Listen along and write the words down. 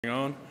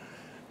On.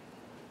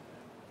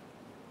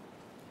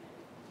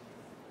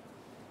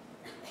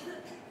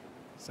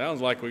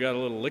 Sounds like we got a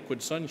little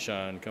liquid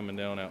sunshine coming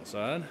down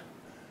outside.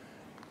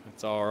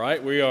 It's all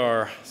right. We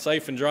are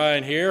safe and dry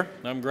in here.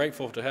 I'm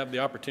grateful to have the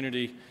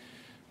opportunity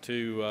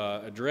to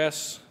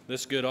address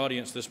this good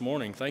audience this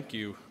morning. Thank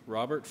you,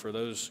 Robert, for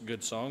those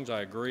good songs.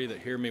 I agree that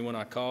Hear Me When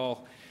I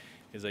Call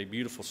is a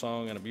beautiful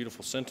song and a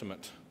beautiful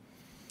sentiment.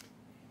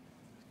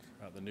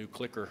 The new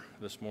clicker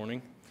this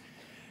morning.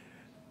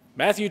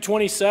 Matthew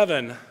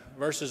 27,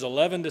 verses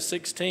 11 to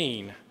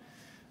 16.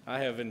 I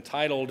have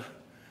entitled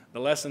the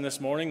lesson this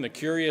morning, The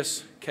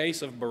Curious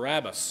Case of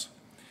Barabbas.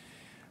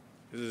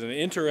 This is an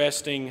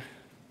interesting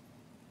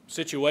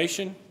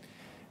situation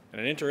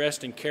and an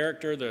interesting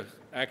character, the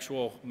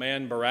actual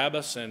man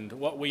Barabbas, and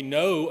what we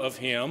know of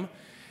him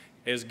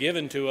is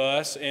given to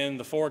us in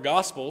the four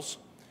Gospels.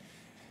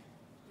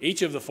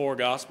 Each of the four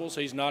Gospels,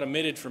 he's not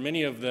omitted from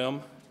any of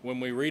them when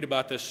we read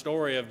about this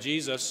story of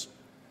Jesus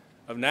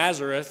of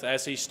Nazareth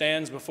as he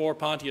stands before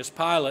Pontius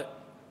Pilate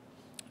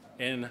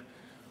in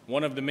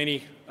one of the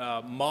many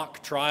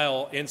mock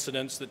trial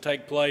incidents that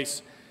take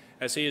place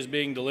as he is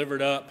being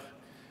delivered up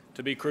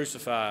to be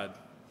crucified.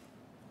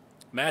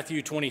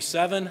 Matthew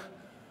 27,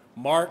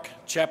 Mark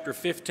chapter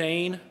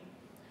 15,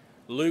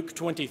 Luke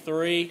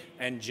 23,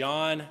 and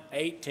John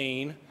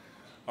 18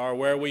 are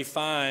where we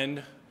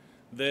find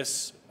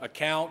this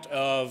account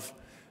of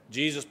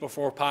Jesus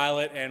before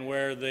Pilate and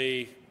where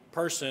the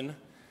person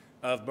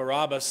of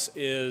Barabbas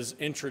is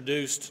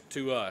introduced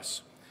to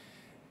us.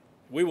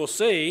 We will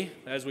see,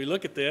 as we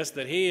look at this,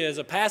 that he is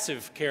a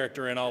passive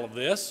character in all of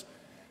this,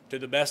 to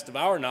the best of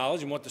our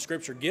knowledge and what the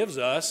Scripture gives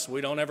us.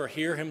 We don't ever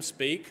hear him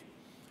speak,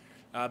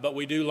 but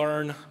we do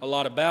learn a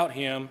lot about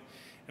him,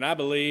 and I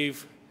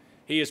believe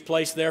he is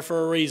placed there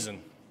for a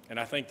reason. And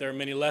I think there are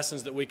many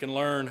lessons that we can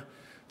learn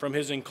from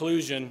his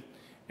inclusion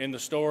in the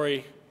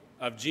story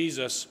of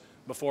Jesus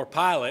before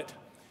Pilate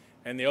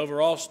and the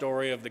overall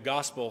story of the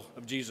gospel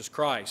of Jesus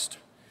Christ.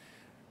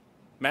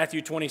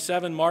 Matthew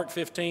 27, Mark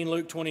 15,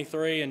 Luke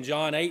 23, and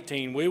John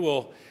 18. We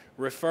will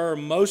refer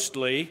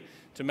mostly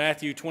to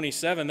Matthew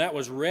 27. That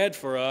was read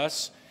for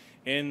us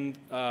in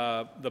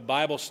the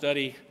Bible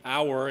study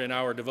hour in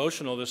our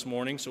devotional this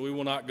morning, so we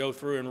will not go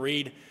through and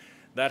read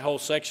that whole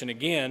section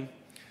again.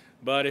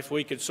 But if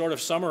we could sort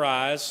of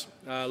summarize,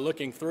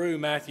 looking through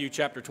Matthew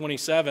chapter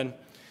 27,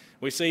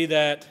 we see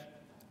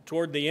that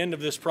toward the end of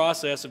this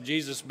process of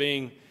Jesus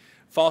being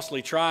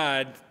falsely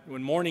tried,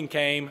 when morning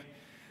came,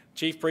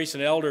 chief priests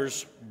and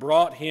elders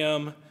brought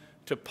him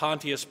to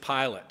Pontius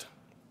Pilate.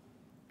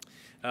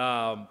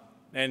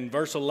 And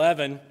verse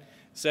 11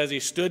 says he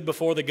stood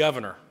before the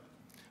governor.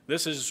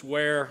 This is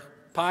where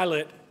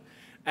Pilate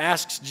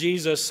asks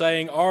Jesus,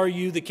 saying, "Are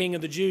you the king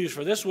of the Jews?"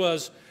 For this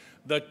was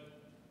the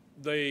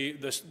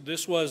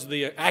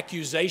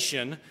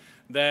accusation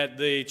that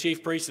the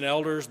chief priests and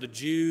elders, the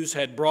Jews,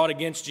 had brought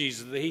against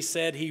Jesus, that he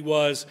said he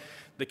was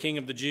the king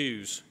of the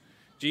Jews.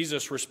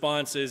 Jesus'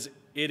 response is,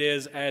 "It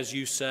is as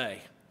you say."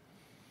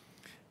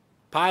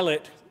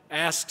 Pilate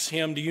asks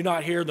him, "Do you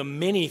not hear the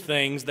many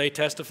things they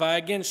testify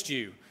against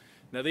you?"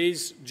 Now,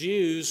 these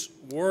Jews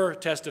were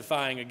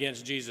testifying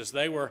against Jesus.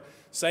 They were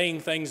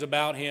saying things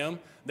about him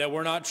that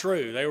were not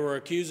true. They were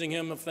accusing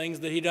him of things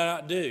that he did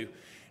not do.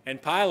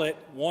 And Pilate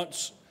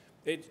wants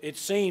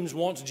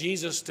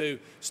Jesus to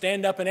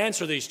stand up and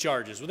answer these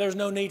charges. Well, there's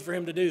no need for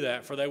him to do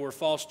that, for they were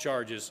false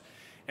charges,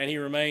 and he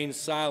remains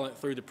silent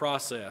through the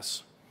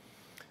process.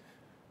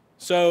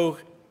 So,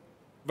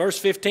 verse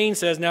 15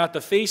 says, "Now at the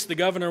feast the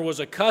governor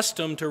was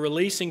accustomed to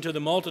releasing to the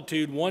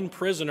multitude one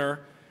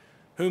prisoner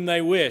whom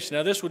they wished."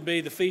 Now this would be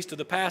the feast of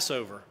the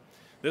Passover.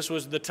 This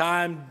was the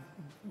time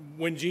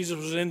when Jesus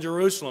was in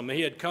Jerusalem.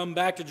 He had come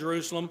back to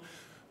Jerusalem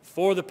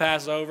for the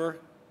Passover,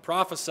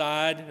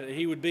 prophesied that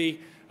he would be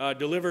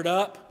delivered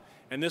up,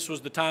 and this was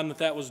the time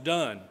that was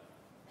done.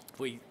 If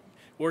we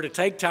were to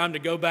take time to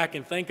go back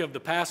and think of the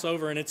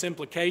Passover and its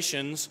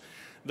implications,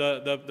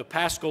 the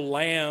Paschal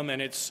lamb and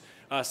its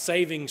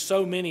saving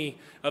so many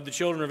of the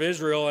children of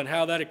Israel and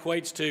how that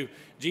equates to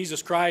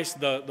Jesus Christ,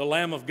 the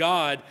Lamb of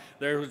God,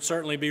 there would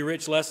certainly be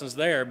rich lessons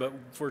there. But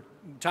for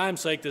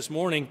time's sake this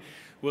morning,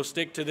 we'll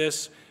stick to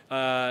this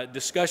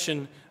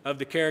discussion of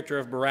the character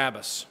of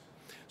Barabbas.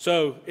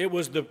 So it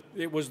was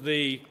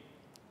the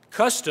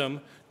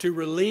custom to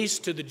release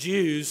to the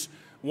Jews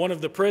one of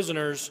the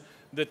prisoners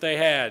that they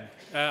had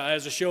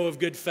as a show of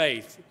good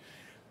faith.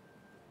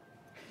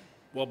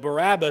 Well,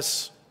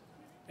 Barabbas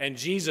and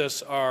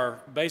Jesus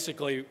are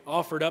basically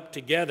offered up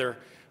together.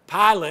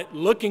 Pilate,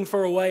 looking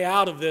for a way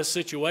out of this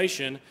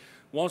situation,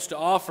 wants to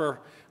offer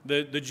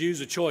the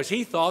Jews a choice.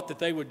 He thought that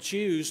they would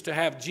choose to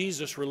have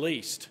Jesus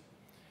released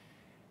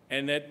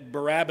and that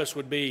Barabbas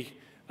would be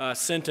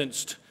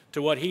sentenced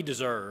to what he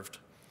deserved.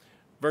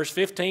 Verse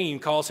 15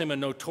 calls him a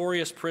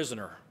notorious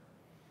prisoner.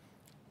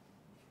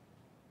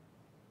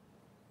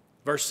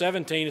 Verse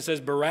 17, it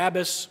says,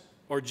 "Barabbas,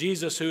 or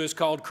Jesus, who is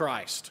called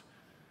Christ."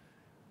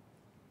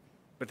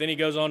 But then he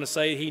goes on to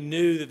say he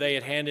knew that they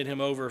had handed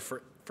him over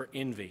for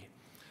envy.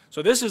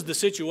 So this is the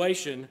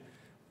situation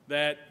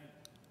that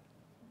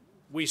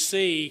we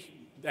see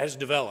has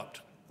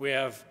developed. We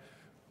have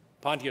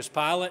Pontius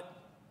Pilate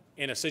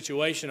in a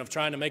situation of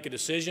trying to make a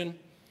decision.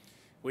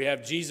 We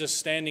have Jesus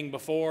standing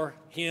before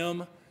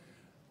him,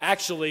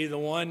 actually the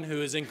one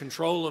who is in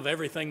control of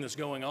everything that's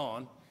going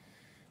on.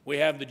 We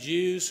have the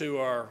Jews who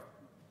are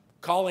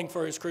calling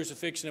for his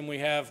crucifixion, and we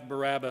have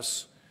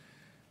Barabbas,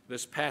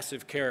 this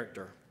passive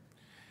character.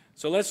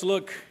 So let's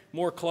look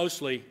more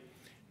closely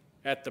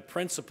at the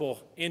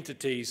principal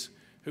entities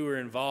who are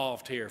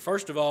involved here.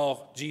 First of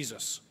all,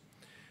 Jesus.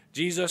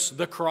 Jesus,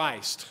 the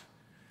Christ,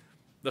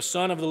 the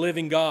Son of the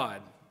living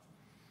God,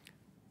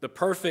 the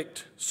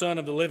perfect Son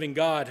of the living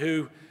God,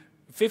 who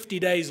 50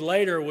 days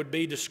later would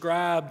be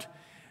described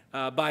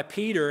by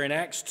Peter in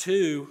Acts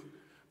 2,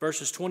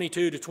 verses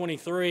 22 to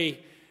 23,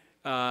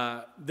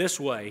 this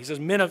way. He says,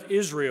 "Men of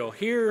Israel,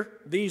 hear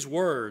these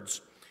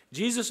words.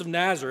 Jesus of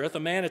Nazareth, a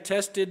man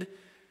attested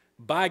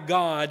by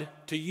God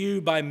to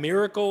you by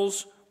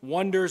miracles,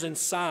 wonders, and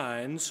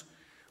signs,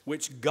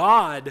 which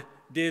God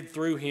did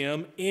through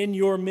him in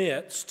your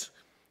midst,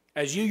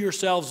 as you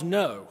yourselves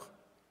know.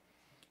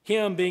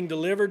 Him being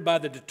delivered by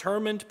the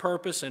determined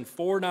purpose and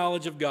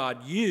foreknowledge of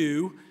God,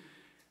 you,"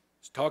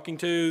 he's talking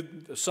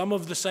to some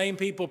of the same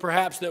people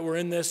perhaps that were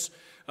in this,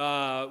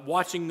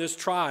 watching this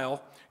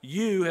trial,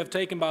 "you have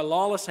taken by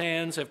lawless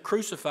hands, have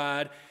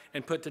crucified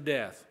and put to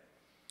death."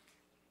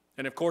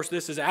 And of course,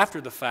 this is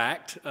after the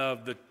fact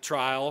of the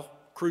trial,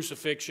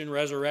 crucifixion,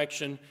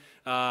 resurrection,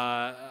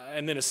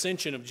 and then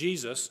ascension of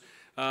Jesus.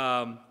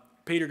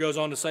 Peter goes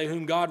on to say,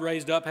 "Whom God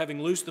raised up,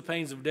 having loosed the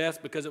pains of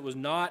death, because it was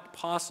not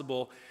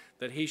possible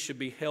that he should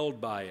be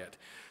held by it."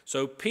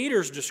 So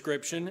Peter's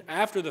description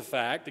after the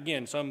fact,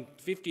 again, some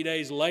 50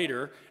 days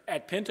later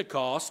at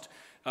Pentecost,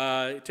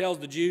 it tells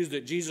the Jews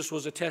that Jesus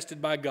was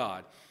attested by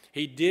God.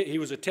 He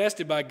was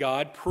attested by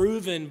God,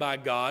 proven by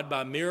God,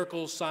 by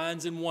miracles,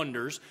 signs, and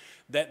wonders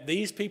that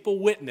these people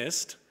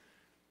witnessed,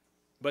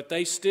 but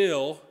they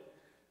still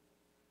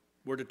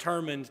were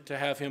determined to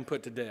have him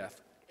put to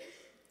death.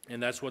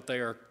 And that's what they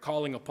are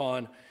calling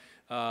upon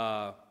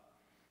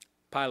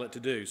Pilate to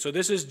do. So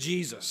this is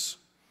Jesus,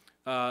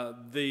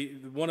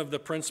 one of the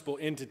principal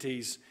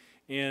entities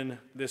in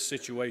this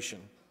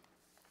situation.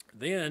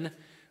 Then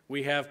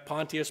we have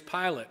Pontius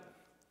Pilate,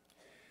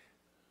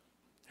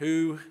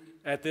 who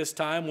at this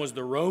time was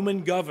the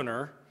Roman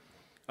governor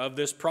of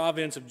this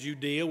province of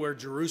Judea where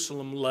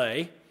Jerusalem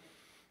lay,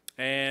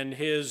 and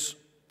his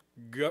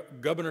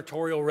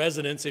gubernatorial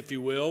residence, if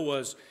you will,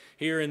 was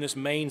here in this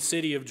main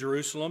city of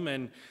Jerusalem,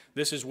 and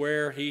this is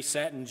where he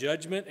sat in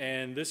judgment,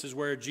 and this is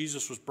where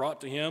Jesus was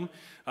brought to him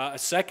a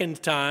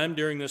second time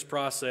during this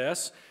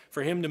process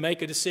for him to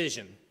make a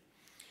decision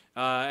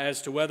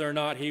as to whether or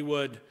not he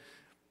would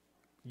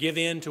give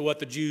in to what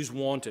the Jews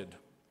wanted.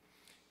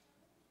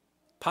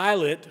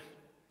 Pilate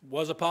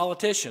was a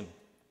politician,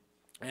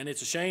 and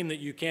it's a shame that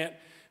you can't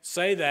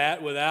say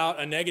that without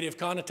a negative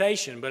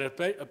connotation,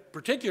 but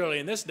particularly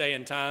in this day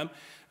and time,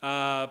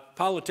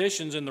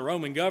 politicians in the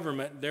Roman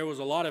government, there was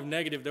a lot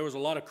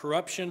of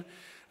corruption,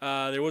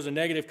 there was a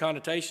negative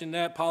connotation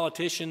that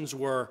politicians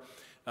were,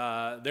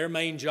 their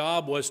main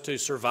job was to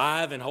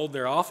survive and hold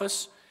their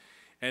office,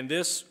 and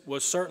this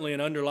was certainly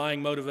an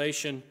underlying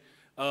motivation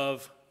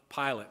of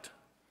Pilate.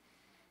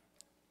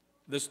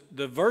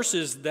 The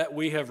verses that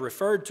we have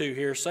referred to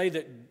here say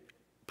that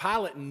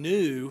Pilate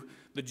knew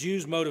the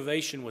Jews'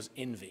 motivation was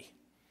envy.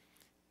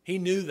 He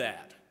knew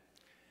that.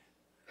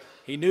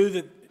 He knew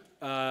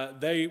that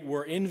they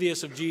were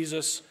envious of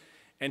Jesus,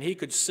 and he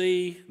could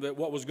see that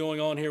what was going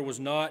on here was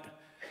not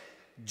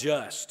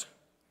just.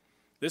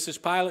 This is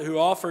Pilate who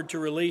offered to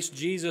release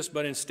Jesus,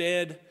 but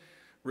instead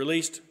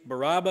released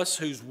Barabbas,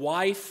 whose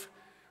wife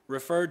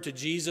referred to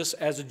Jesus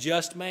as a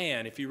just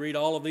man. If you read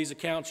all of these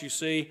accounts, you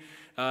see,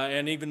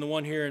 and even the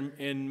one here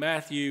in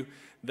Matthew,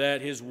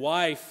 that his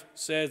wife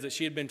says that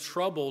she had been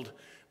troubled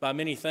by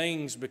many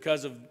things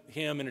because of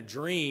him in a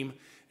dream,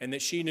 and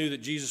that she knew that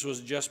Jesus was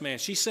a just man.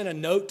 She sent a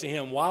note to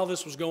him while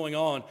this was going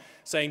on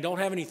saying, "Don't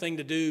have anything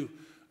to do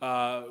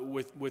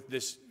with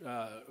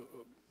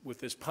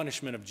this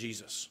punishment of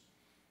Jesus.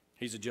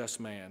 He's a just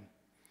man."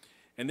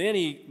 And then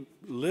he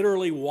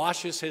literally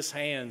washes his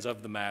hands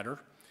of the matter,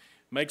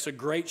 makes a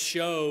great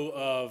show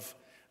of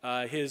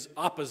his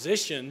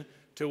opposition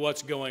to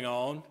what's going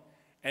on,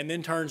 and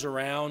then turns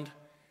around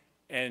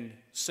and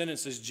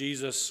sentences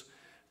Jesus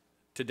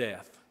to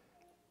death.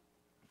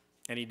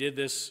 And he did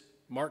this,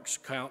 Mark's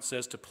account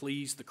says, to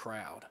please the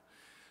crowd.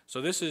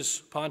 So this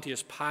is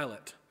Pontius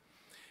Pilate.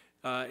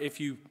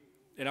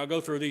 And I'll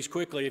go through these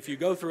quickly. If you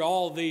go through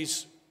all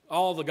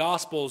the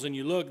Gospels and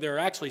you look, there are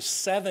actually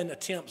 7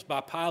 attempts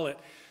by Pilate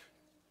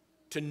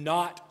to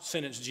not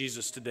sentence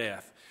Jesus to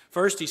death.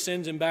 First, he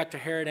sends him back to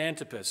Herod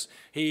Antipas.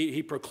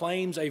 He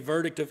proclaims a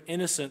verdict of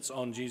innocence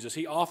on Jesus.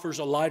 He offers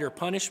a lighter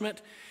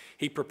punishment.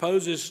 He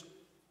proposes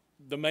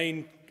the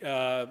main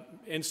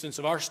instance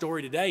of our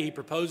story today. He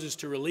proposes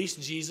to release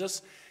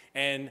Jesus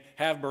and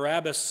have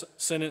Barabbas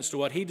sentenced to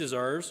what he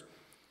deserves.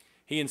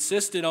 He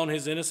insisted on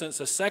his innocence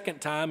a second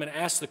time and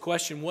asked the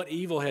question, what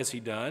evil has he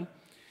done?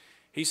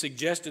 He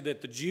suggested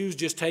that the Jews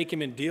just take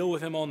him and deal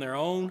with him on their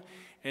own,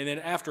 And then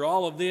after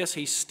all of this,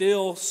 he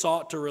still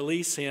sought to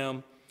release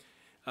him.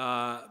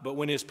 But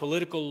when his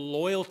political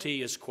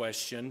loyalty is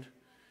questioned,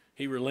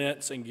 he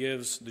relents and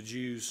gives the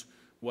Jews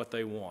what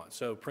they want.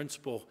 So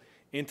principal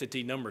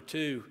entity number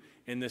 2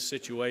 in this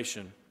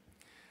situation.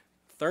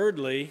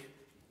 Thirdly,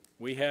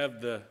 we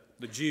have the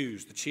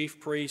Jews, the chief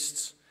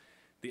priests,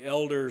 the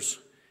elders,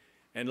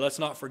 and let's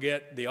not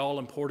forget the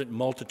all-important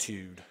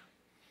multitude.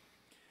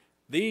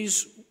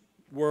 These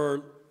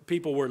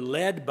people were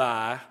led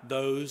by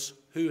those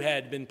who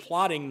had been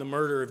plotting the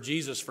murder of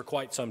Jesus for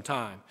quite some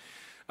time.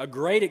 A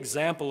great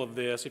example of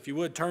this, if you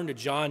would, turn to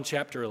John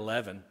chapter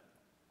 11.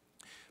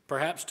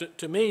 Perhaps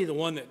to me, the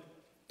one that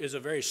is a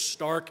very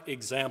stark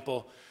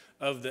example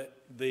of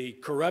the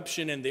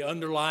corruption and the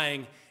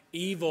underlying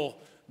evil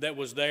that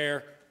was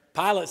there.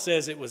 Pilate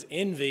says it was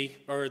envy,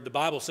 or the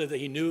Bible said that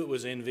he knew it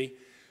was envy.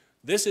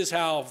 This is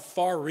how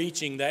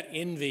far-reaching that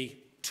envy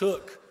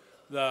took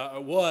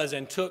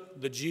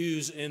the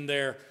Jews in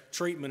their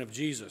treatment of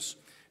Jesus.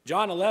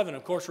 John 11,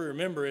 of course, we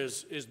remember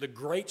is the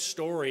great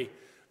story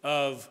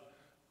of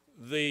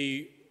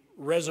the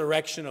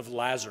resurrection of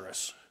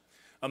Lazarus,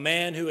 a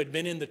man who had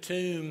been in the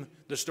tomb,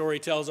 the story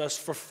tells us,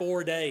 for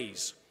 4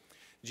 days.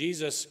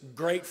 Jesus'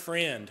 great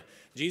friend.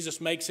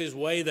 Jesus makes his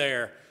way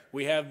there.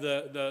 We have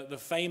the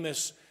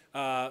famous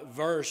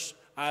verse.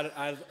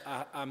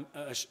 I'm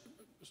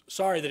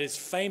sorry that it's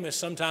famous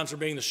sometimes for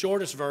being the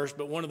shortest verse,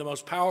 but one of the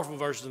most powerful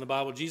verses in the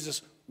Bible.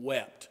 Jesus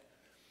wept.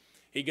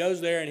 He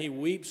goes there and he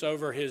weeps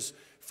over his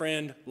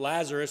friend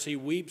Lazarus. He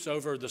weeps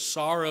over the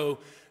sorrow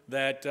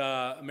that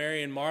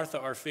Mary and Martha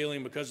are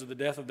feeling because of the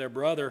death of their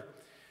brother.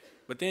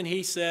 But then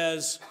he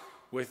says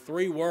with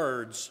 3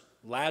 words,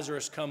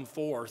 Lazarus come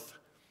forth.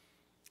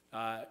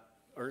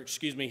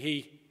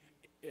 He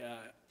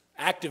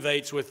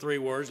activates with 3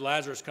 words,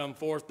 Lazarus come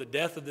forth, the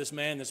death of this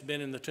man that's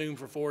been in the tomb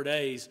for 4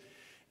 days.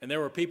 And there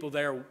were people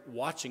there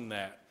watching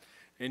that.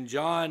 In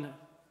John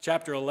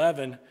chapter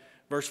 11,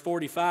 verse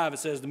 45, it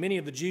says, many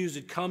of the Jews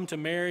had come to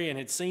Mary and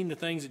had seen the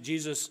things that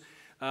Jesus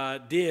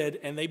did,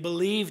 and they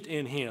believed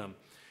in him.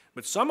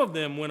 But some of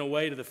them went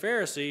away to the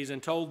Pharisees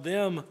and told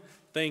them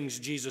things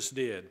Jesus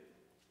did.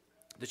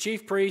 The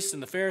chief priests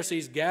and the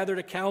Pharisees gathered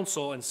a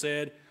council and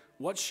said,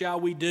 what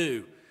shall we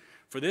do?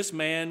 For this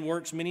man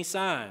works many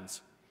signs.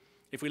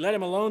 If we let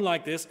him alone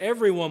like this,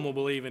 everyone will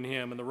believe in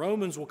him, and the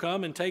Romans will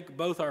come and take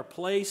both our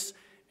place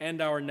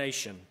and our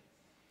nation.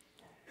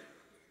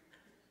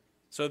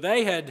 So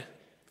they had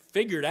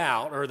figured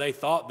out, or they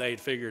thought they'd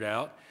figured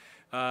out,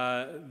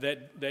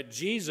 that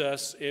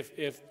Jesus,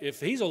 if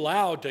he's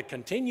allowed to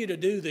continue to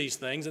do these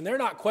things, and they're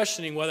not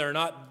questioning whether or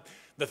not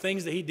the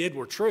things that he did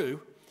were true,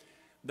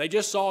 they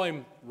just saw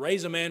him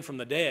raise a man from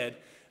the dead.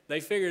 They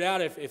figured out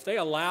if they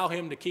allow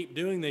him to keep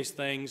doing these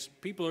things,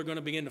 people are going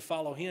to begin to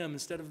follow him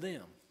instead of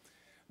them.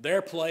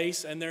 Their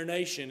place and their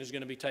nation is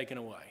going to be taken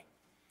away.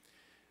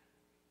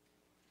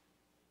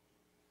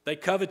 They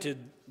coveted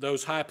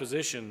those high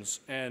positions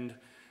and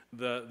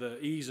the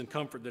ease and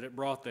comfort that it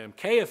brought them.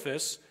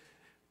 Caiaphas,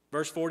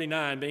 verse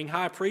 49, being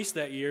high priest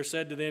that year,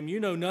 said to them, you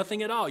know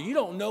nothing at all. You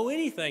don't know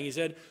anything. He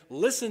said,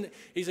 listen,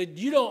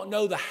 you don't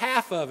know the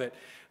half of it.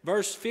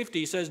 Verse 50,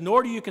 he says,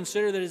 nor do you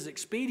consider that it is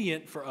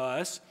expedient for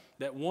us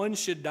that one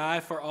should die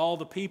for all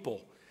the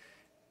people,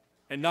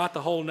 and not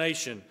the whole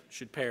nation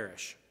should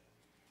perish.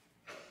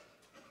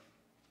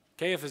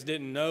 Caiaphas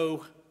didn't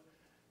know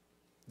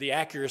the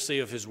accuracy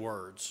of his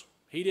words.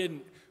 He didn't,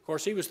 of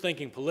course, he was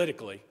thinking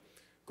politically.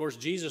 Of course,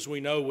 Jesus,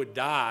 we know, would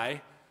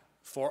die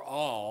for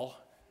all,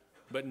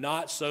 but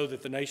not so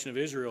that the nation of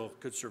Israel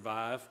could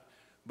survive,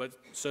 but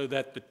so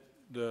that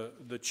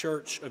the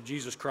church of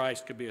Jesus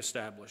Christ could be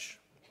established.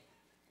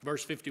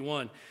 Verse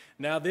 51,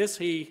 now this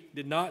he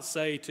did not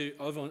say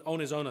on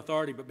his own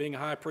authority, but being a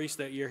high priest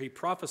that year, he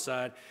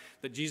prophesied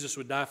that Jesus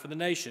would die for the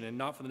nation, and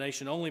not for the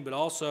nation only, but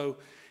also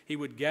he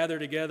would gather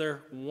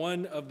together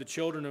one of the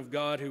children of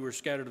God who were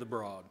scattered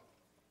abroad.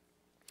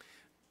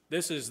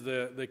 This is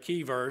the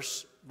key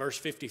verse, verse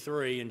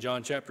 53 in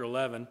John chapter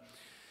 11.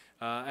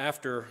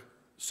 After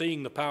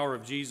seeing the power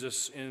of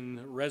Jesus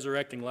in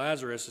resurrecting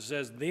Lazarus, it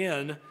says,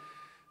 then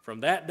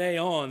from that day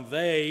on,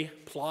 they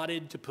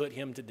plotted to put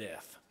him to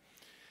death.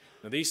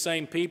 Now, these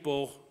same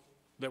people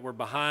that were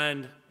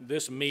behind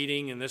this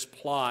meeting and this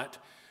plot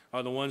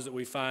are the ones that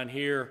we find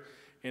here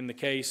in the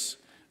case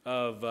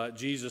of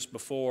Jesus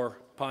before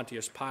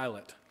Pontius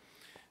Pilate.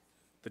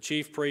 The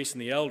chief priests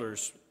and the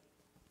elders,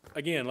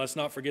 again, let's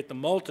not forget the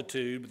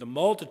multitude, but the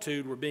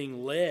multitude were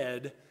being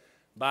led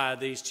by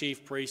these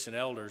chief priests and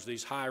elders,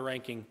 these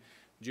high-ranking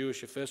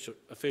Jewish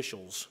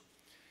officials.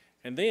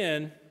 And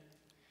then,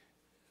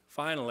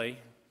 finally,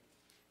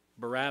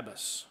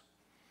 Barabbas,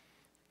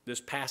 this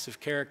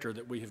passive character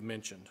that we have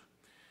mentioned.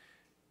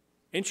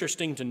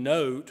 Interesting to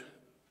note,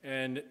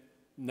 and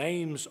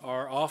names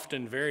are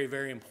often very,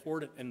 very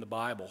important in the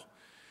Bible.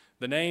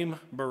 The name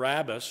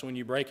Barabbas, when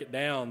you break it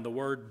down, the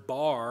word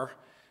bar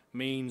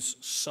means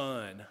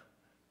son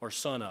or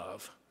son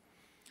of.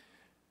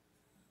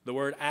 The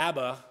word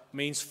Abba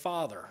means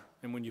father.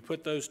 And when you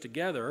put those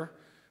together,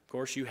 of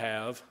course, you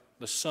have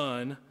the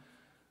son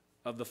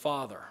of the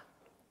Father.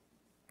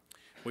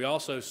 We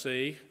also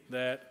see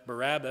that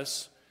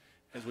Barabbas,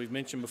 as we've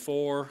mentioned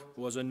before,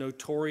 was a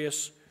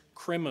notorious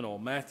criminal.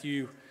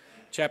 Matthew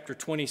chapter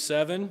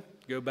 27,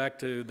 go back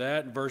to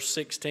that, verse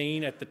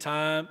 16. At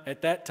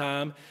that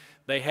time,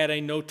 they had a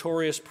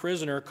notorious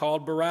prisoner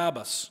called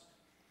Barabbas.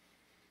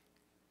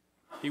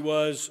 He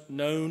was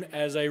known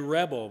as a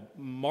rebel.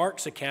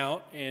 Mark's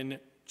account in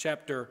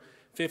chapter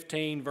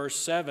 15, verse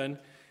 7,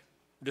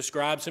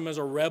 describes him as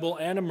a rebel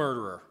and a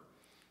murderer.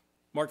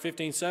 Mark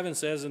 15:7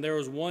 says, "And there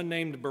was one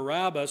named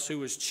Barabbas who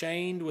was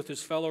chained with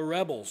his fellow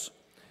rebels.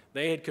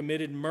 They had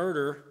committed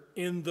murder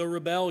in the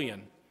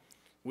rebellion."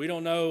 We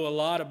don't know a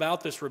lot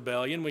about this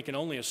rebellion. We can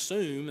only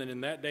assume that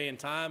in that day and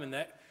time, in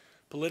that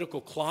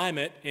political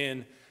climate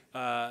in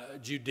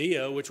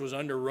Judea, which was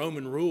under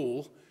Roman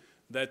rule,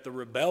 that the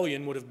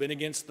rebellion would have been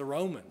against the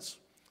Romans.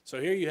 So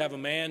here you have a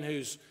man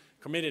who's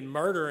committed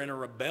murder in a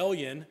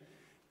rebellion,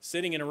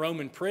 sitting in a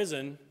Roman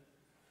prison,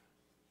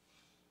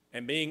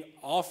 and being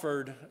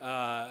offered,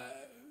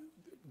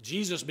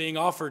 Jesus being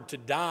offered to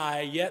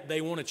die, yet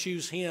they want to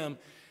choose him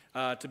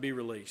to be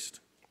released.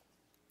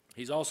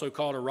 He's also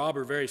called a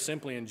robber very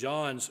simply in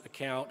John's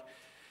account.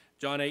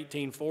 John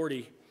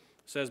 18:40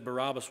 says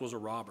Barabbas was a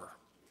robber.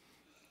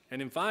 And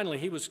then finally,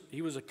 he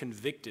was a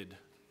convicted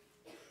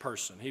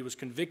person. He was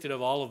convicted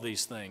of all of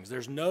these things.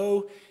 There's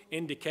no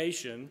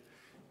indication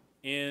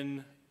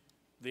in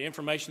the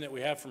information that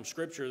we have from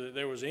Scripture that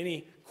there was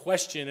any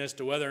question as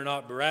to whether or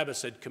not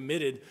Barabbas had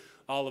committed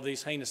all of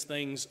these heinous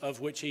things of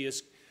which he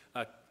is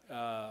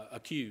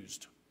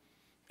accused.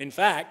 In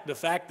fact, the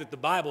fact that the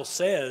Bible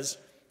says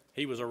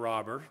he was a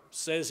robber,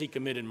 says he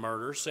committed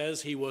murder,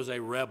 says he was a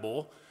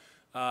rebel,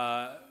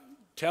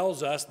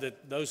 tells us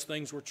that those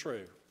things were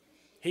true.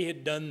 He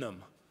had done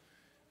them,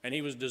 and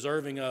he was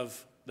deserving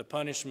of the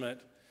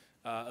punishment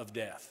of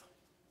death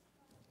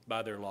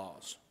by their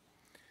laws.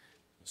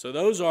 So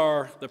those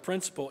are the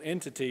principal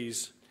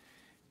entities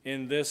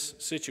in this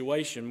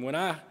situation. When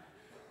I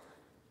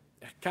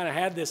kind of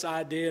had this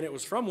idea, and it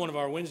was from one of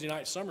our Wednesday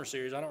night summer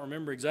series, I don't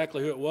remember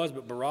exactly who it was,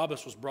 but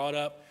Barabbas was brought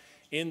up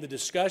in the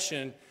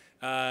discussion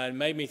and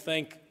made me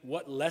think,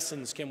 what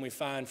lessons can we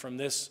find from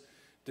this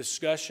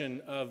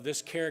discussion of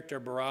this character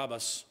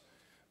Barabbas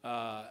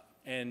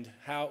and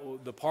how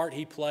the part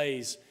he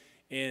plays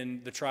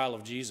in the trial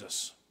of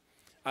Jesus?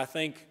 I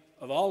think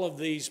of all of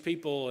these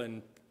people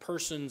and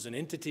persons and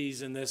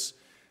entities in this,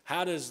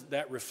 how does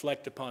that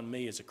reflect upon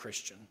me as a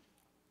Christian?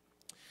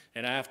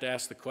 And I have to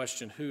ask the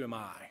question, who am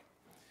I?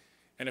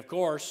 And of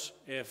course,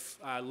 if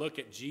I look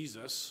at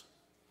Jesus,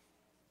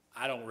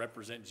 I don't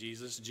represent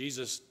Jesus.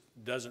 Jesus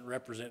doesn't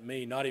represent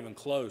me, not even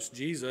close.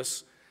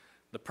 Jesus,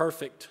 the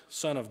perfect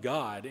Son of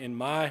God, in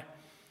my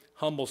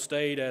humble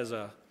state as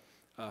a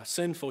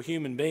sinful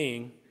human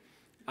being,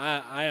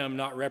 I am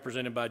not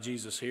represented by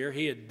Jesus here.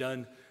 He had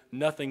done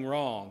nothing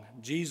wrong.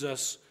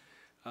 Jesus,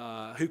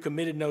 who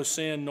committed no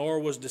sin, nor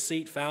was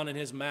deceit found in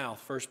his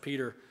mouth, 1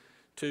 Peter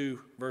 2,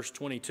 verse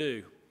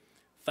 22.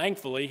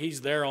 Thankfully,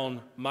 he's there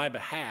on my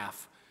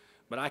behalf,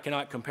 but I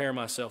cannot compare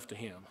myself to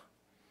him.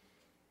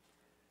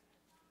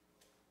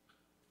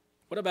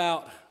 What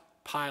about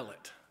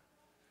Pilate?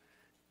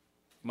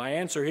 My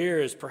answer here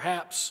is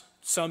perhaps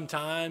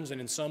sometimes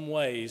and in some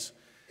ways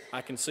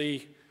I can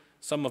see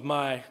some of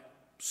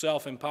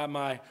myself and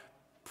my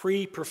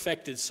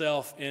pre-perfected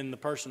self in the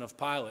person of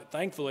Pilate.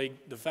 Thankfully,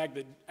 the fact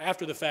that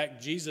after the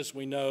fact Jesus,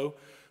 we know,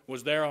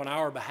 was there on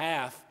our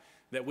behalf,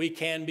 that we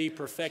can be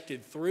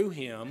perfected through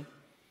him,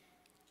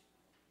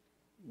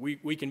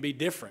 we can be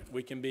different.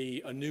 We can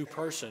be a new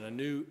person,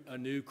 a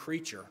new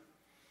creature.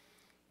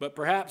 But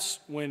perhaps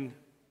when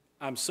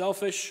I'm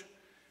selfish,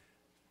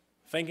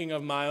 thinking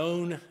of my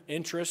own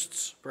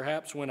interests,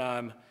 perhaps when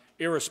I'm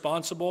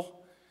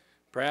irresponsible,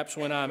 perhaps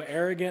when I'm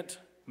arrogant,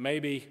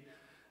 maybe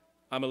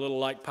I'm a little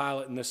like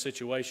Pilate in this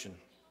situation.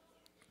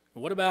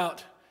 What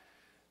about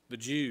the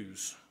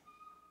Jews?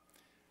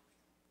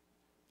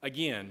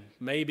 Again,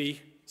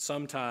 maybe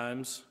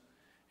sometimes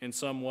in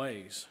some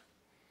ways.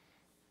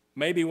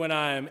 Maybe when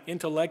I'm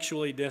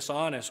intellectually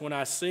dishonest, when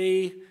I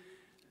see,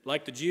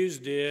 like the Jews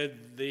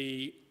did,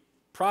 the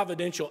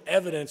providential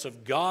evidence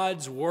of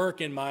God's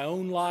work in my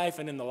own life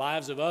and in the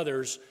lives of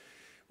others,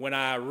 when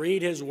I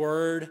read his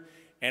word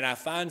and I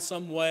find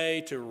some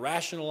way to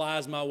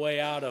rationalize my way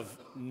out of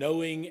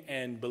knowing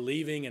and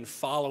believing and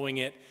following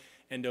it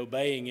and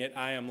obeying it,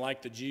 I am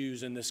like the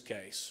Jews in this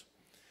case.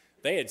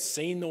 They had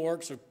seen the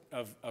works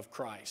of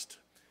Christ.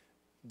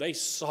 They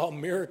saw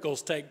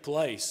miracles take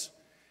place,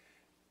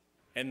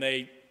 and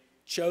they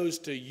chose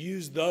to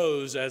use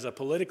those as a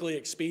politically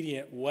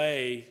expedient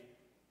way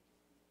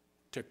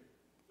to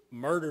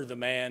murder the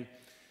man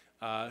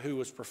who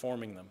was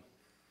performing them,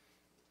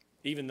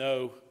 even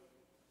though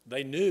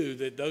they knew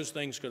that those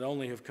things could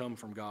only have come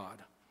from God.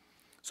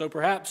 So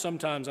perhaps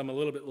sometimes I'm a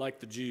little bit like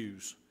the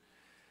Jews.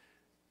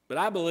 But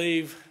I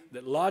believe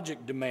that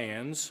logic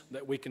demands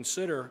that we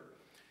consider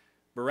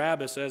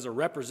Barabbas as a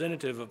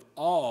representative of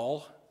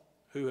all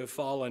who have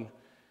fallen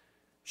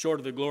short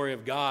of the glory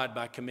of God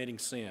by committing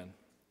sin.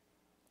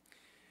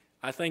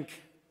 I think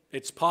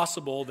it's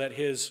possible that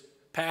his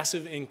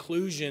passive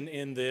inclusion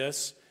in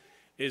this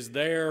is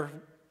there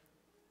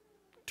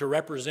to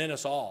represent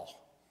us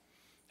all,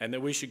 and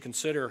that we should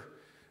consider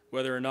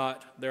whether or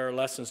not there are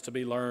lessons to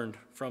be learned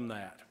from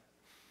that.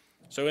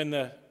 So in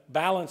the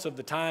balance of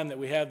the time that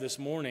we have this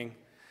morning,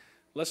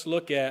 let's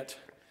look at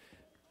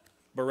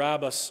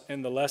Barabbas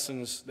and the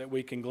lessons that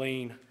we can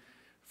glean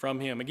from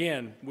him.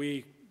 Again,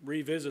 we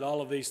revisit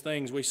all of these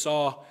things. We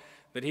saw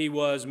that he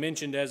was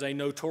mentioned as a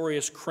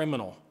notorious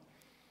criminal,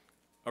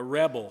 a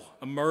rebel,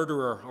 a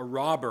murderer, a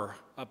robber,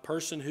 a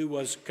person who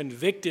was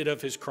convicted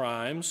of his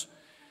crimes.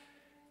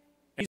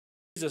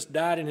 Jesus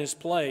died in his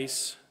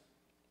place,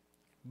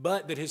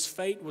 but that his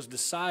fate was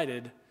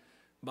decided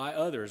by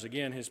others.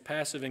 Again, his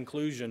passive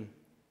inclusion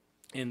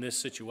in this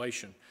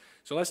situation.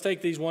 So let's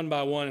take these one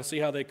by one and see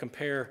how they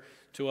compare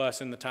to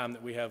us in the time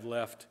that we have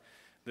left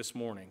this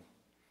morning.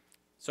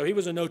 So he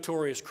was a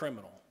notorious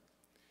criminal.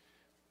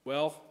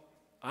 Well,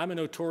 I'm a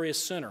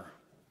notorious sinner.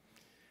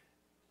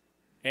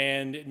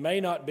 And it may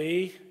not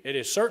be, it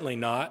is certainly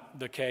not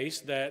the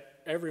case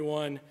that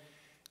everyone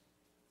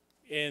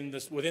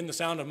within the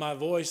sound of my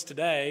voice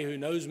today who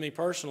knows me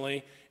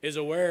personally is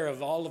aware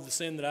of all of the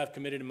sin that I've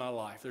committed in my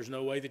life. There's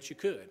no way that you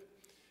could.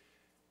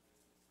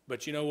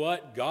 But you know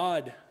what?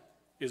 God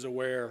is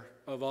aware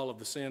of all of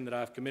the sin that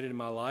I've committed in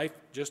my life,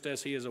 just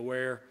as he is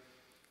aware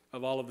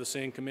of all of the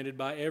sin committed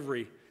by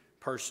every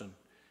person.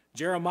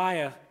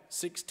 Jeremiah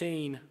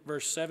 16,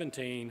 verse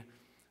 17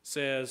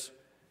 says,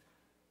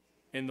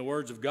 in the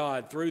words of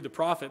God, through the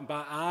prophet,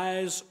 my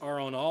eyes are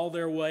on all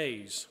their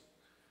ways.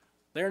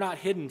 They're not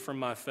hidden from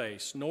my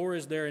face, nor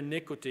is their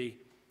iniquity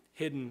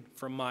hidden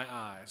from my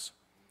eyes.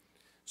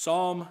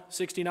 Psalm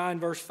 69,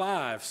 verse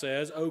 5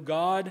 says, O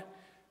God,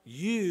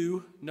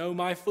 you know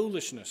my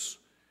foolishness,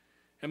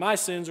 and my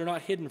sins are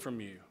not hidden from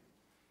you.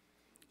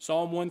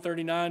 Psalm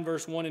 139,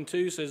 verse 1 and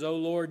 2 says, O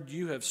Lord,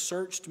 you have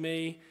searched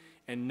me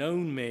and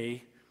known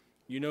me.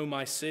 You know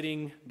my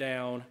sitting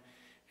down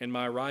and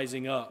my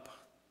rising up.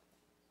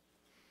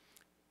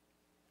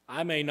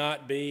 I may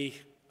not be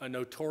a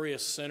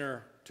notorious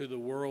sinner to the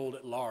world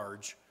at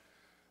large,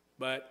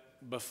 but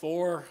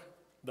before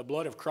the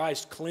blood of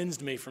Christ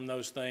cleansed me from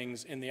those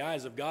things, in the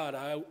eyes of God,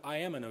 I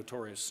am a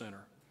notorious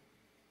sinner.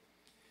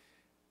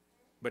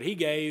 But he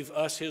gave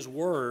us his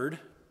word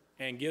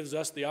and gives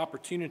us the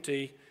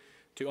opportunity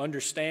to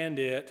understand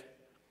it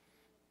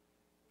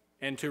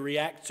and to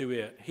react to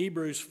it.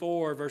 Hebrews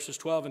 4, verses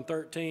 12 and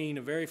 13,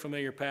 a very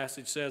familiar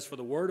passage, says, For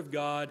the word of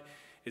God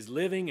is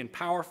living and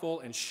powerful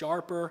and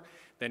sharper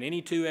than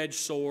any two-edged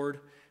sword,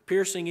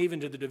 piercing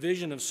even to the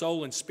division of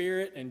soul and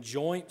spirit and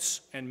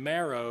joints and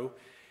marrow,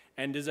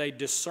 and is a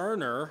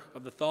discerner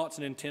of the thoughts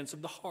and intents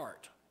of the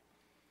heart.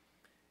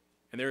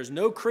 And there is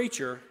no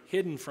creature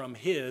hidden from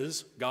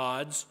his,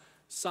 God's,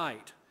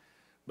 sight,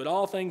 but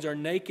all things are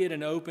naked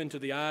and open to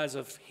the eyes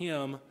of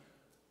him,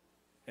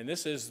 and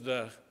this is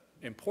the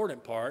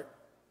important part,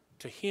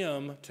 to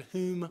him to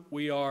whom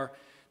we are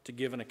to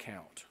give an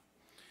account.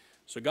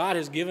 So God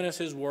has given us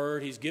his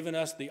word. He's given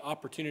us the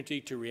opportunity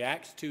to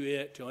react to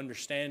it, to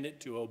understand it,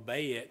 to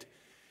obey it,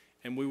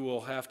 and we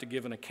will have to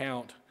give an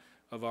account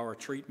of our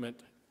treatment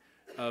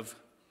of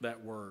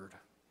that word.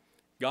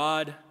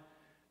 God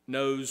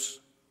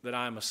knows that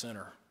I'm a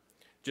sinner,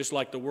 just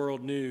like the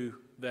world knew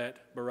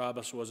that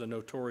Barabbas was a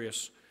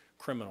notorious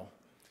criminal.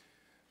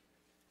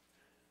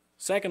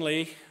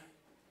 Secondly,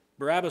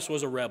 Barabbas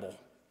was a rebel.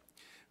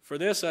 For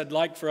this, I'd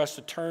like for us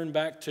to turn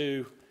back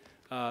to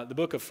the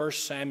book of 1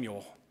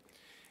 Samuel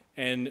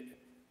and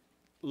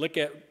look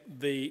at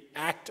the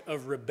act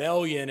of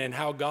rebellion and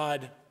how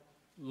God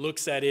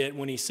looks at it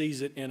when he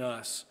sees it in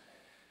us.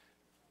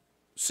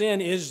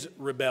 Sin is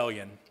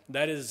rebellion.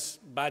 That is,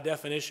 by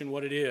definition,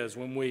 what it is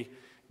when we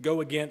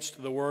go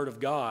against the word of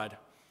God.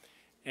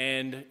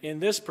 And in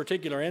this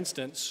particular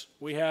instance,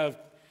 we have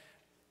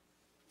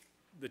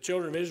the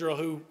children of Israel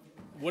who,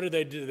 what did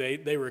they do?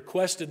 They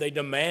requested, they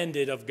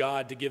demanded of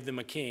God to give them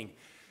a king.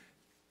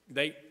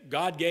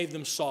 God gave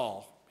them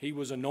Saul. He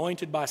was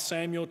anointed by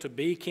Samuel to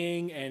be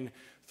king, and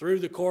through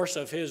the course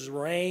of his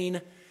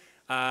reign,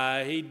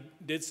 he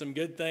did some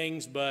good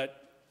things,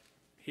 but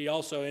he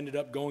also ended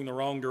up going the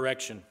wrong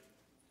direction.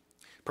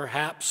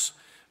 Perhaps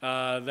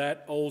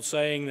that old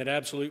saying that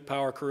absolute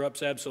power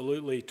corrupts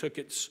absolutely took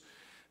its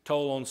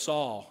toll on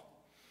Saul.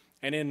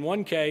 And in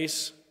one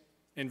case,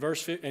 in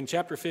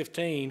chapter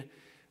 15,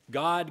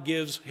 God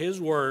gives his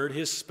word,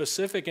 his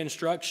specific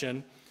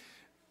instruction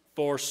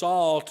for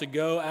Saul to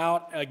go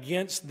out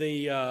against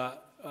the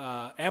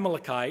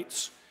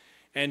Amalekites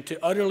and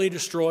to utterly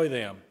destroy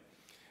them.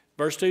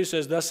 Verse 2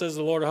 says, Thus says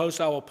the Lord of hosts,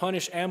 I will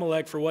punish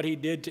Amalek for what he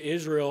did to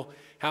Israel,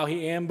 how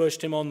he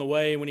ambushed him on the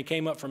way when he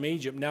came up from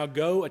Egypt. Now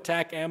go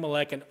attack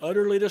Amalek and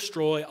utterly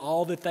destroy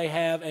all that they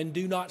have and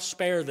do not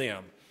spare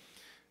them.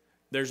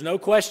 There's no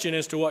question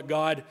as to what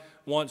God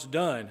wants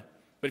done.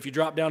 But if you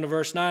drop down to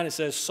verse 9, it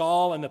says,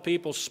 Saul and the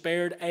people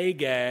spared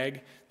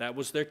Agag, that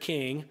was their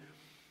king,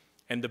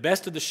 and the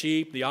best of the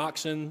sheep, the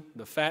oxen,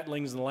 the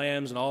fatlings, and the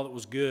lambs, and all that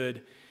was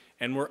good,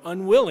 and were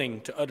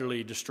unwilling to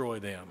utterly destroy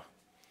them.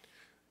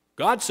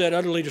 God said,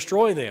 utterly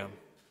destroy them.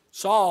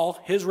 Saul,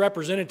 his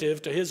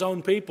representative to his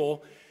own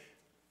people,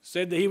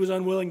 said that he was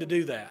unwilling to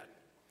do that.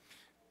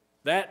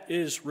 That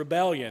is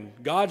rebellion.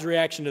 God's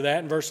reaction to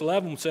that in verse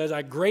 11 says,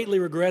 I greatly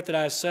regret that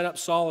I have set up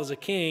Saul as a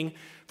king,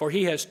 for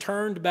he has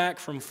turned back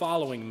from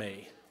following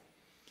me.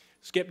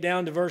 Skip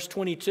down to verse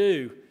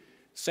 22.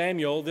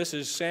 This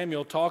is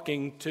Samuel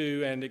talking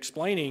to and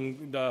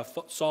explaining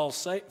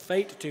Saul's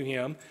fate to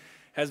him.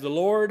 Has the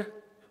Lord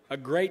a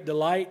great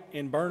delight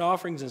in burnt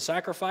offerings and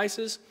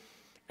sacrifices,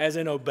 as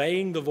in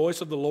obeying the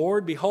voice of the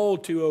Lord?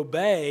 Behold, to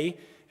obey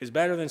is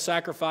better than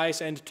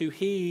sacrifice, and to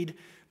heed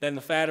than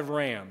the fat of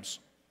rams.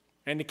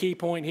 And the key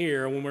point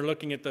here, when we're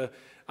looking at the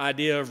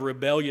idea of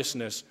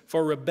rebelliousness,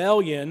 for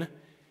rebellion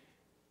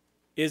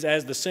is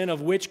as the sin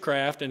of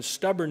witchcraft, and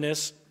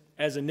stubbornness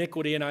as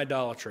iniquity and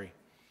idolatry.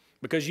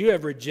 Because you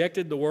have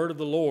rejected the word of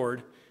the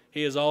Lord,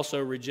 he has also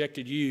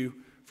rejected you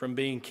from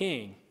being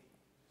king.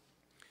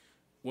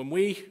 When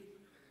we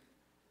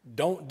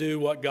don't do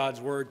what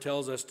God's word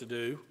tells us to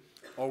do,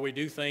 or we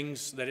do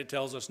things that it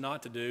tells us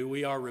not to do,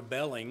 we are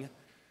rebelling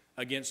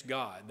against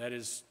God. That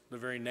is the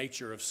very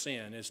nature of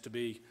sin, is to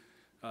be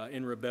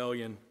in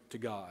rebellion to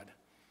God.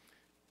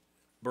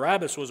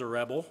 Barabbas was a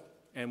rebel,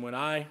 and when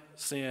I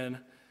sin,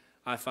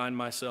 I find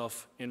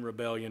myself in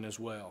rebellion as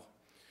well.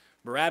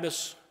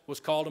 Barabbas was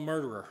called a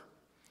murderer.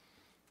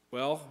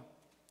 Well,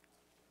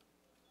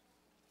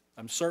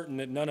 I'm certain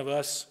that none of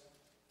us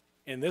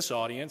in this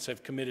audience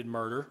have committed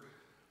murder,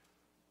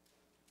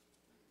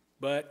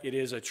 but it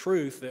is a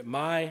truth that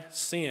my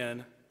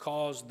sin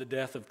caused the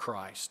death of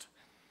Christ.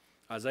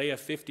 Isaiah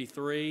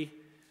 53,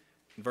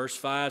 verse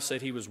 5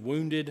 said he was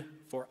wounded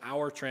for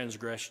our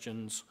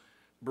transgressions,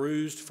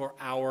 bruised for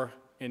our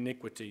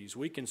iniquities.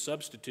 We can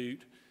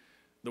substitute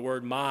the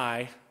word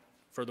my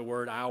for the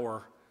word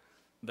our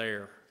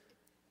there.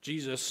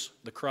 Jesus,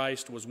 the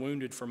Christ, was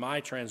wounded for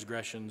my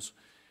transgressions,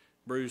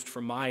 bruised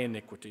for my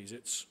iniquities.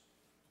 It's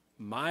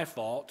my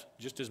fault,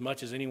 just as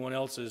much as anyone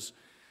else's,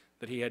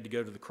 that he had to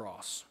go to the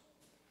cross.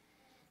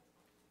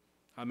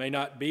 I may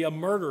not be a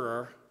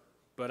murderer,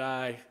 but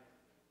I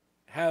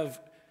have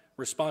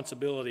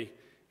responsibility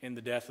in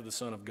the death of the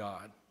Son of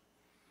God.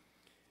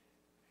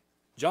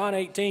 John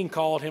 18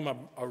 called him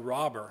a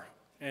robber,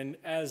 and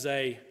as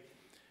an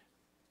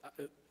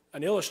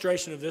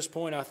illustration of this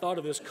point, I thought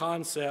of this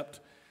concept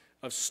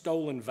of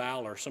stolen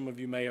valor. Some of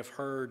you may have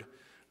heard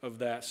of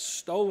that.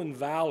 Stolen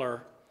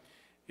valor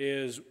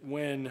is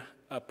when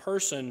a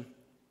person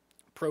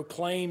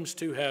proclaims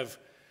to have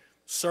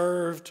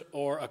served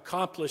or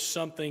accomplished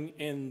something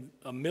in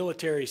a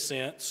military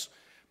sense,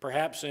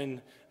 perhaps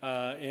in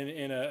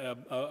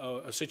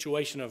a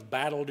situation of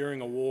battle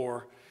during a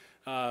war,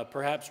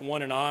 perhaps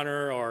won an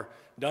honor or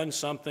done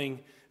something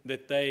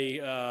that they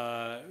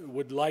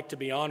would like to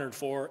be honored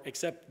for,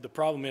 except the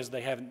problem is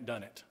they haven't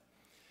done it.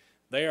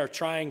 They are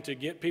trying to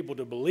get people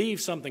to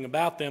believe something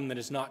about them that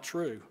is not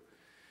true.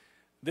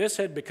 This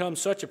had become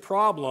such a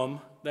problem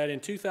that in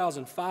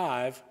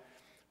 2005,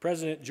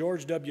 President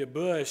George W.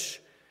 Bush,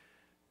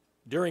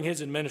 during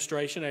his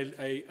administration,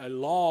 a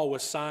law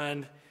was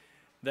signed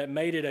that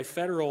made it a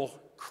federal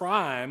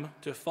crime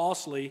to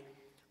falsely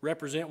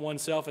represent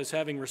oneself as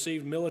having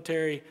received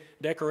military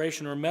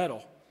decoration or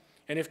medal.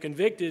 And if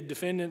convicted,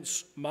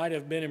 defendants might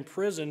have been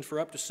imprisoned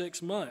for up to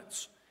 6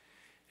 months.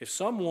 If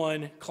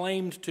someone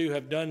claimed to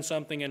have done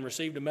something and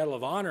received a Medal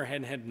of Honor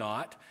and had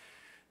not,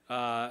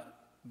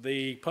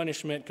 the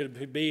punishment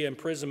could be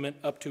imprisonment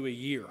up to a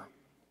year.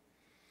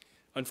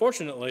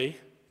 Unfortunately,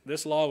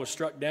 this law was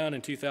struck down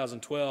in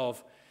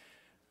 2012.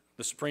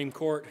 The Supreme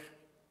Court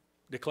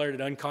declared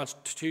it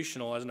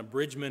unconstitutional as an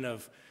abridgment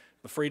of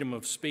the freedom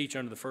of speech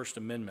under the First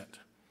Amendment.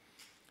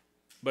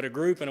 But a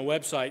group and a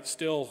website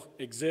still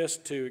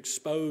exist to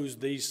expose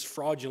these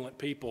fraudulent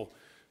people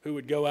who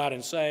would go out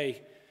and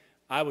say,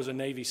 I was a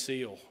Navy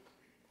SEAL,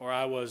 or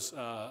I was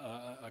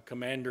a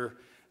commander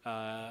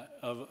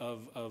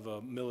of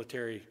a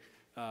military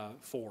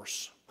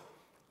force.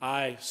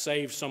 I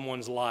saved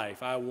someone's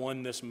life. I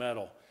won this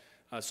medal,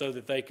 so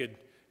that they could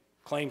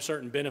claim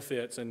certain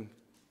benefits and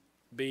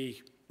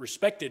be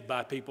respected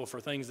by people for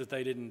things that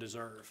they didn't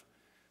deserve.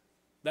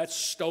 That's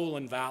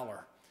stolen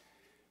valor.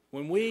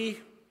 When we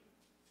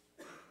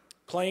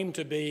claim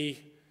to be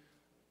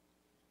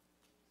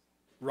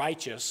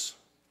righteous,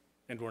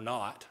 and we're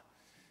not,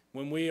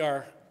 when we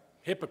are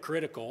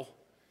hypocritical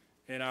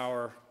in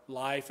our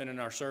life and in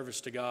our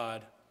service to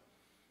God,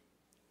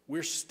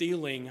 we're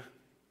stealing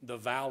the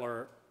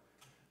valor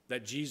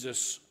that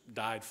Jesus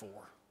died for.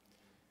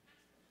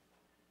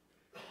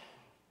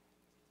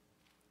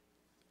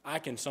 I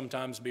can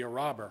sometimes be a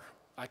robber.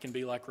 I can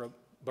be like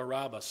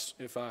Barabbas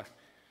if I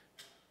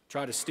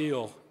try to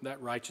steal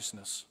that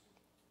righteousness.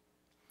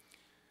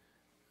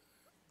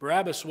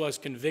 Barabbas was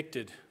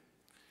convicted.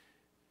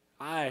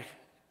 I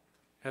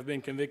have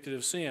been convicted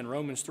of sin.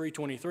 Romans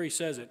 3:23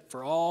 says it,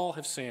 for all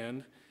have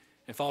sinned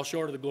and fall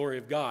short of the glory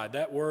of God.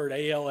 That word,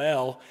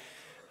 A-L-L,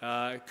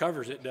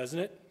 covers it, doesn't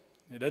it?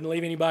 It doesn't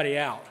leave anybody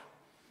out.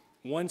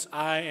 Once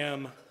I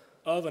am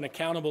of an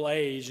accountable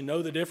age,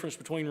 know the difference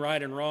between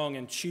right and wrong,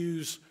 and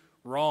choose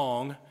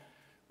wrong,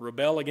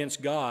 rebel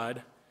against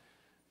God,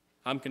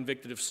 I'm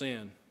convicted of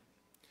sin.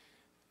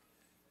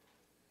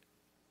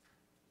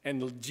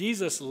 And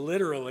Jesus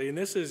literally, and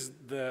this is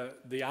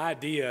the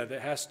idea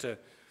that has to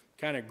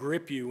kind of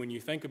grip you when you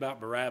think about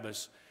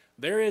Barabbas,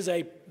 there is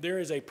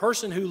a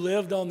person who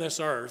lived on this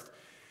earth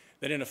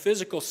that in a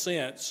physical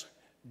sense,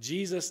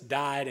 Jesus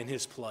died in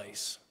his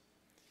place.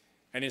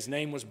 And his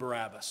name was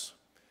Barabbas.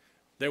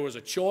 There was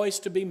a choice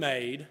to be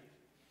made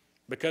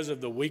because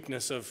of the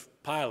weakness of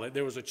Pilate.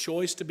 There was a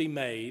choice to be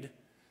made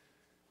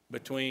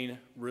between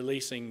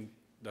releasing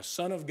the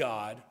Son of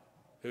God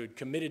who had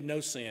committed no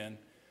sin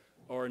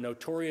or a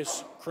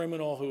notorious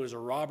criminal who was a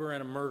robber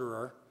and a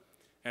murderer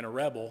and a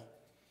rebel,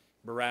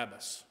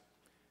 Barabbas.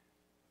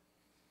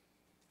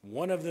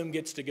 One of them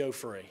gets to go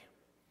free.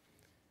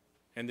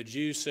 And the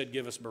Jews said,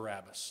 "Give us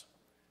Barabbas."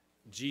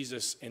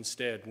 Jesus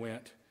instead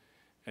went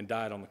and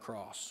died on the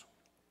cross.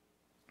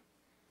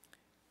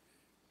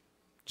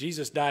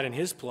 Jesus died in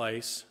his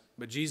place,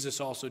 but Jesus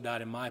also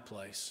died in my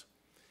place.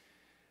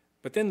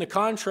 But then the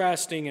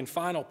contrasting and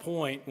final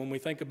point when we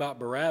think about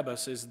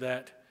Barabbas is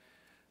that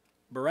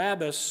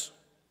Barabbas,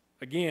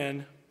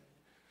 again,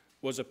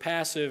 was a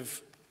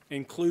passive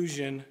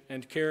inclusion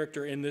and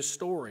character in this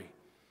story.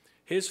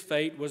 His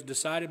fate was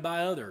decided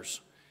by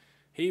others.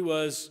 He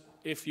was,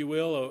 if you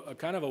will, a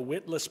kind of a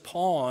witless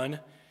pawn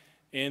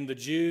in the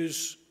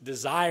Jews'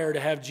 desire to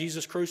have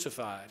Jesus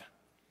crucified.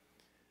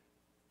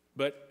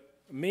 But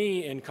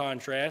me, in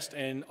contrast,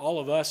 and all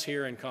of us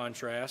here in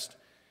contrast,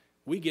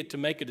 we get to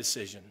make a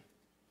decision.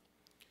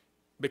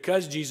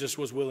 Because Jesus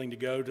was willing to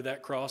go to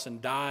that cross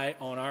and die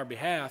on our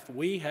behalf,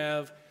 we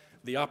have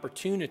the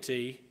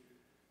opportunity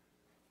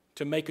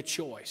to make a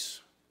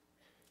choice.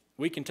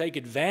 We can take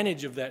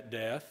advantage of that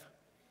death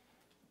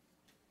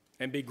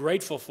and be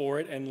grateful for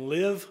it and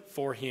live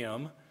for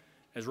him.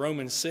 As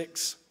Romans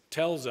 6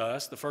 tells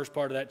us, the first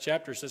part of that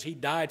chapter says, he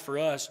died for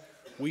us,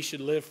 we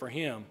should live for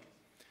him.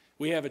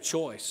 We have a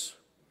choice.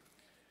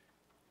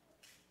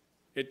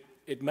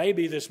 It may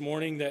be this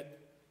morning that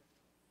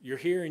you're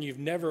here and you've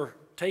never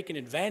taken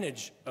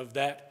advantage of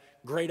that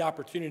great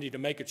opportunity to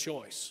make a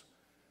choice.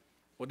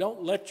 Well,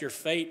 don't let your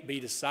fate be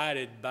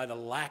decided by the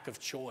lack of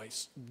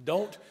choice.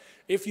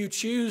 If you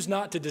choose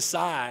not to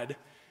decide,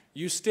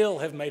 you still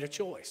have made a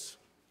choice.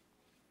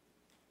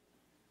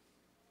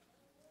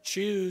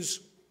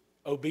 Choose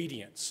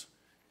obedience.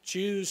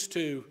 Choose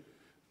to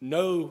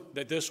know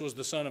that this was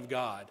the Son of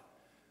God.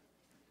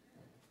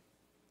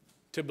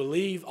 To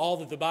believe all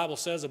that the Bible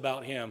says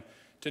about him.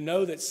 To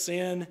know that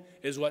sin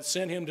is what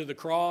sent him to the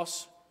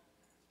cross.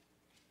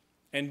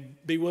 And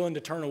be willing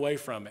to turn away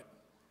from it.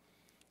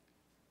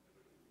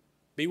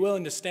 Be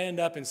willing to stand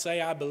up and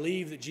say, I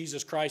believe that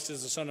Jesus Christ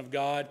is the Son of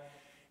God,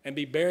 and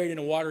be buried in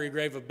a watery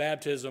grave of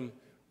baptism,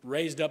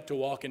 raised up to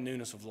walk in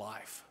newness of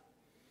life,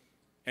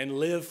 and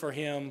live for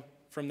him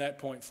from that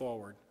point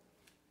forward.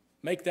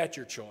 Make that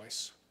your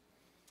choice.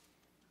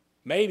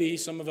 Maybe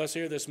some of us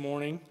here this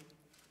morning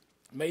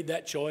made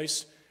that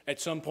choice at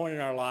some point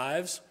in our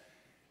lives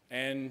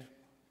and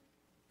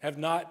have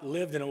not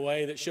lived in a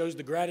way that shows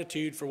the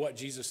gratitude for what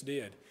Jesus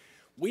did.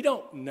 We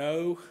don't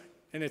know,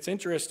 and it's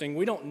interesting,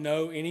 we don't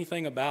know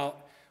anything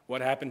about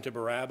what happened to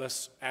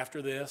Barabbas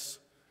after this.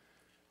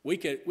 We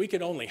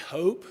could only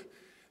hope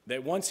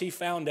that once he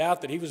found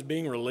out that he was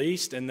being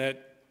released and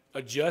that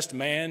a just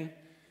man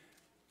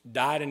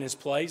died in his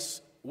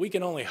place, we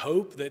can only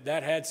hope that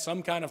that had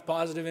some kind of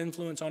positive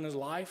influence on his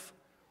life,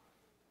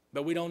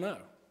 but we don't know.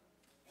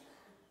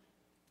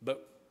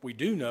 But we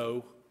do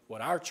know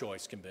what our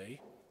choice can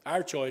be.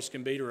 Our choice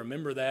can be to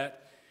remember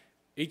that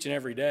each and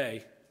every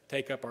day,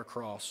 take up our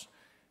cross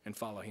and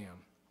follow him.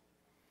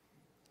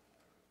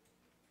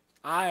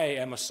 I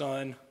am a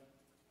son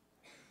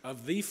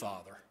of the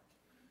Father.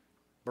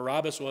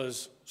 Barabbas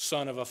was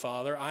son of a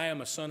father. I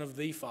am a son of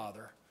the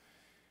Father.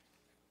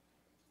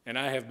 And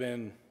I have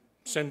been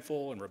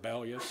sinful and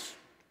rebellious.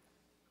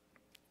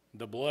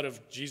 The blood of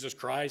Jesus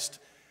Christ,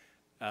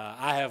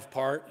 I have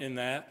part in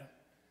that.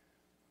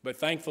 But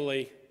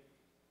thankfully,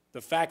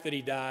 the fact that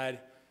he died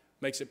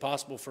makes it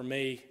possible for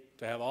me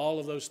to have all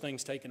of those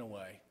things taken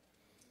away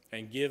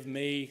and give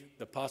me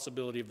the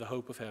possibility of the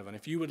hope of heaven.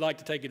 If you would like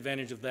to take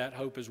advantage of that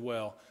hope as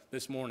well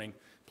this morning,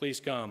 please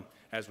come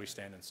as we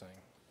stand and sing.